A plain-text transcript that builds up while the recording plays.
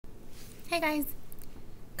Hey guys,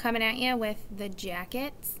 coming at you with The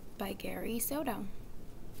Jackets by Gary Soto.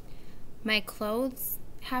 My clothes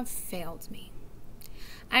have failed me.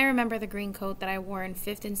 I remember the green coat that I wore in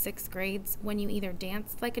 5th and 6th grades when you either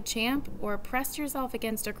danced like a champ or pressed yourself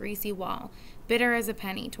against a greasy wall, bitter as a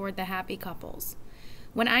penny toward the happy couples.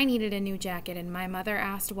 When I needed a new jacket and my mother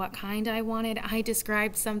asked what kind I wanted, I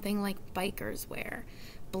described something like biker's wear.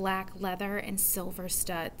 Black leather and silver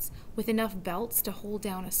studs, with enough belts to hold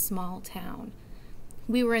down a small town.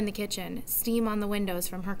 We were in the kitchen, steam on the windows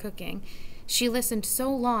from her cooking. She listened so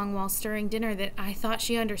long while stirring dinner that I thought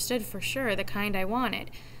she understood for sure the kind I wanted.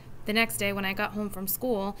 The next day when I got home from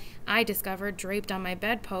school, I discovered draped on my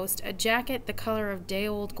bedpost a jacket the color of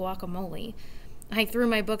day-old guacamole. I threw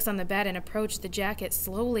my books on the bed and approached the jacket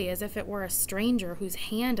slowly as if it were a stranger whose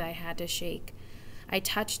hand I had to shake. I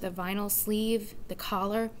touched the vinyl sleeve, the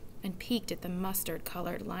collar, and peeked at the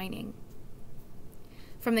mustard-colored lining.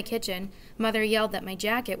 From the kitchen, Mother yelled that my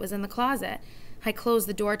jacket was in the closet. I closed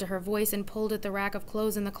the door to her voice and pulled at the rack of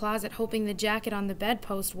clothes in the closet, hoping the jacket on the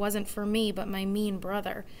bedpost wasn't for me but my mean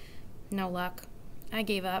brother. No luck. I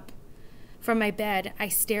gave up. From my bed, I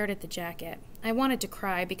stared at the jacket. I wanted to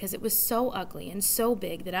cry because it was so ugly and so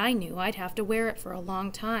big that I knew I'd have to wear it for a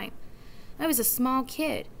long time. I was a small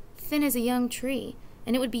kid, thin as a young tree,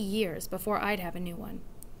 and it would be years before I'd have a new one.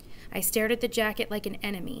 I stared at the jacket like an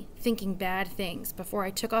enemy, thinking bad things before I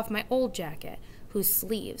took off my old jacket, whose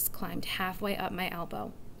sleeves climbed halfway up my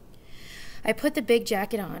elbow. I put the big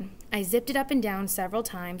jacket on. I zipped it up and down several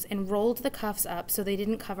times and rolled the cuffs up so they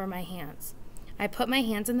didn't cover my hands. I put my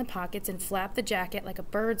hands in the pockets and flapped the jacket like a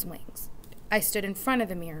bird's wings. I stood in front of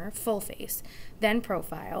the mirror, full face, then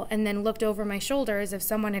profile, and then looked over my shoulder as if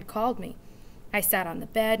someone had called me. I sat on the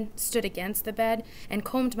bed, stood against the bed, and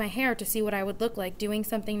combed my hair to see what I would look like doing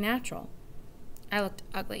something natural. I looked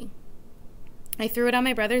ugly. I threw it on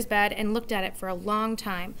my brother's bed and looked at it for a long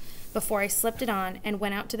time before I slipped it on and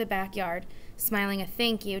went out to the backyard, smiling a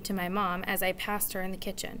thank you to my mom as I passed her in the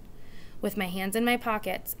kitchen. With my hands in my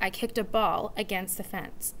pockets, I kicked a ball against the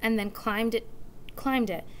fence and then climbed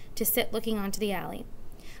it to sit looking onto the alley.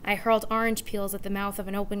 I hurled orange peels at the mouth of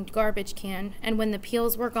an opened garbage can, and when the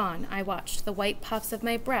peels were gone, I watched the white puffs of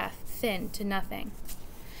my breath thin to nothing.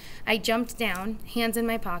 I jumped down, hands in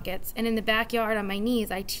my pockets, and in the backyard on my knees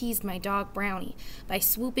I teased my dog Brownie by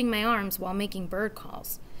swooping my arms while making bird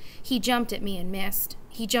calls. He jumped at me and missed.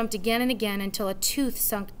 He jumped again and again until a tooth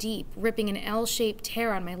sunk deep, ripping an L-shaped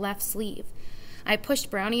tear on my left sleeve. I pushed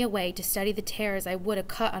Brownie away to study the tear as I would a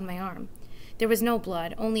cut on my arm. There was no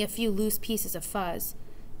blood, only a few loose pieces of fuzz.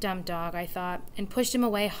 Dumb dog, I thought, and pushed him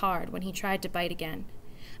away hard when he tried to bite again.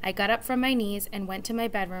 I got up from my knees and went to my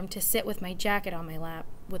bedroom to sit with my jacket on my lap,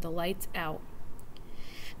 with the lights out.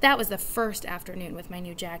 That was the first afternoon with my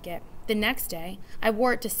new jacket. The next day, I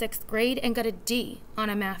wore it to 6th grade and got a D on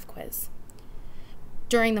a math quiz.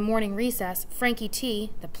 During the morning recess, Frankie T,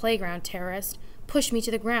 the playground terrorist, pushed me to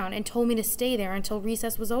the ground and told me to stay there until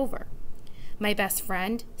recess was over. My best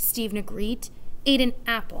friend, Steve Negrete, ate an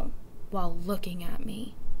apple while looking at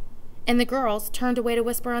me. And the girls turned away to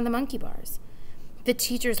whisper on the monkey bars. The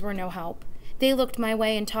teachers were no help. They looked my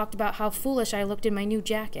way and talked about how foolish I looked in my new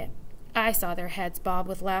jacket. I saw their heads bob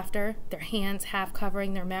with laughter, their hands half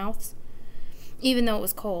covering their mouths. Even though it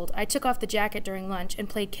was cold, I took off the jacket during lunch and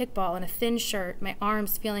played kickball in a thin shirt, my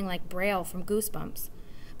arms feeling like Braille from Goosebumps.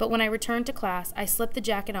 But when I returned to class, I slipped the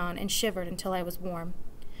jacket on and shivered until I was warm.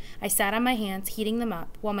 I sat on my hands, heating them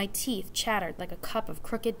up, while my teeth chattered like a cup of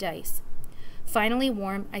crooked dice. Finally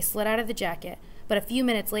warm, I slid out of the jacket, but a few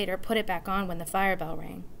minutes later put it back on when the fire bell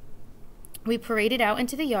rang. We paraded out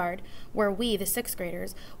into the yard, where we, the 6th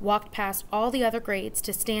graders, walked past all the other grades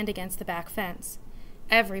to stand against the back fence.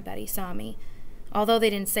 Everybody saw me. Although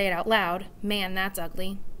they didn't say it out loud, man, that's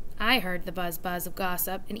ugly. I heard the buzz of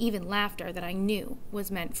gossip and even laughter that I knew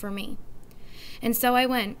was meant for me. And so I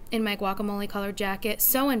went, in my guacamole-colored jacket,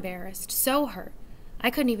 so embarrassed, so hurt,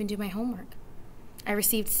 I couldn't even do my homework. I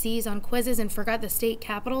received C's on quizzes and forgot the state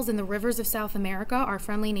capitals and the rivers of South America, our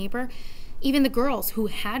friendly neighbor. Even the girls, who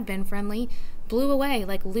had been friendly, blew away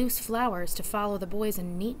like loose flowers to follow the boys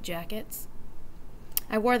in neat jackets.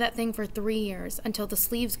 I wore that thing for 3 years, until the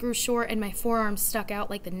sleeves grew short and my forearms stuck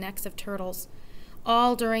out like the necks of turtles.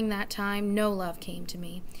 All during that time, no love came to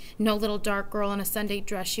me. No little dark girl in a Sunday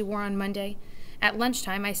dress she wore on Monday. At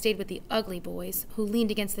lunchtime, I stayed with the ugly boys, who leaned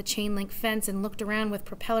against the chain-link fence and looked around with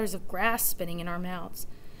propellers of grass spinning in our mouths.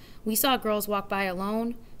 We saw girls walk by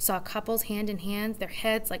alone, saw couples hand in hand, their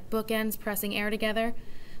heads like bookends pressing air together.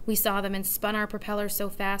 We saw them and spun our propellers so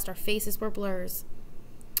fast our faces were blurs.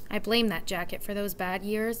 I blame that jacket for those bad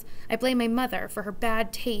years. I blame my mother for her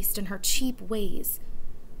bad taste and her cheap ways.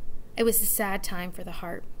 It was a sad time for the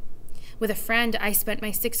heart. With a friend, I spent my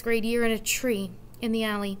 6th grade year in a tree in the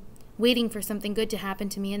alley, waiting for something good to happen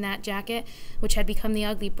to me in that jacket, which had become the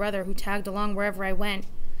ugly brother who tagged along wherever I went.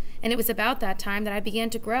 And it was about that time that I began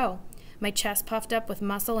to grow, my chest puffed up with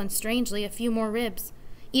muscle and, strangely, a few more ribs.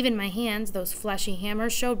 Even my hands, those fleshy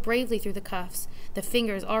hammers, showed bravely through the cuffs, the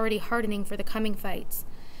fingers already hardening for the coming fights.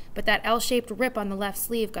 But that L-shaped rip on the left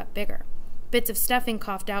sleeve got bigger. Bits of stuffing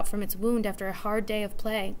coughed out from its wound after a hard day of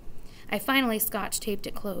play. I finally scotch-taped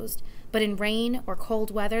it closed, but in rain or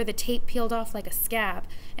cold weather, the tape peeled off like a scab,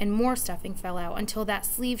 and more stuffing fell out until that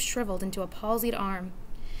sleeve shriveled into a palsied arm.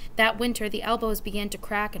 That winter, the elbows began to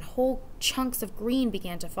crack and whole chunks of green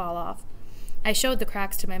began to fall off. I showed the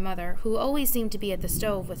cracks to my mother, who always seemed to be at the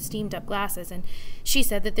stove with steamed-up glasses, and she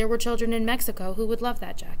said that there were children in Mexico who would love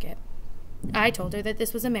that jacket. I told her that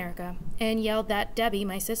this was America, and yelled that Debbie,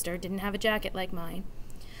 my sister, didn't have a jacket like mine.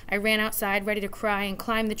 I ran outside, ready to cry, and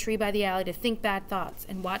climbed the tree by the alley to think bad thoughts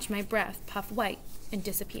and watch my breath puff white and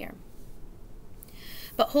disappear.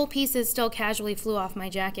 But whole pieces still casually flew off my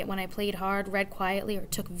jacket when I played hard, read quietly, or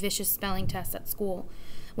took vicious spelling tests at school.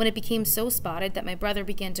 When it became so spotted that my brother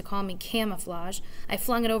began to call me camouflage, I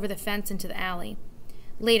flung it over the fence into the alley.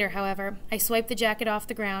 Later, however, I swiped the jacket off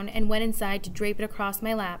the ground and went inside to drape it across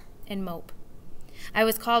my lap and mope. I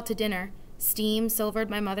was called to dinner. Steam silvered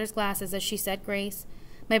my mother's glasses as she said grace.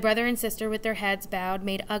 My brother and sister, with their heads bowed,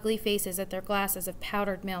 made ugly faces at their glasses of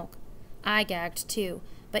powdered milk. I gagged, too,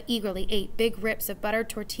 but eagerly ate big rips of buttered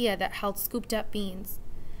tortilla that held scooped-up beans.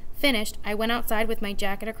 Finished, I went outside with my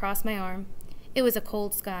jacket across my arm. It was a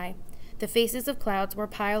cold sky. The faces of clouds were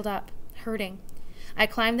piled up, hurting. I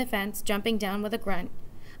climbed the fence, jumping down with a grunt.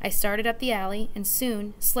 I started up the alley and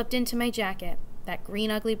soon slipped into my jacket, that green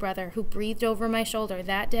ugly brother who breathed over my shoulder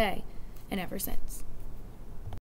that day and ever since.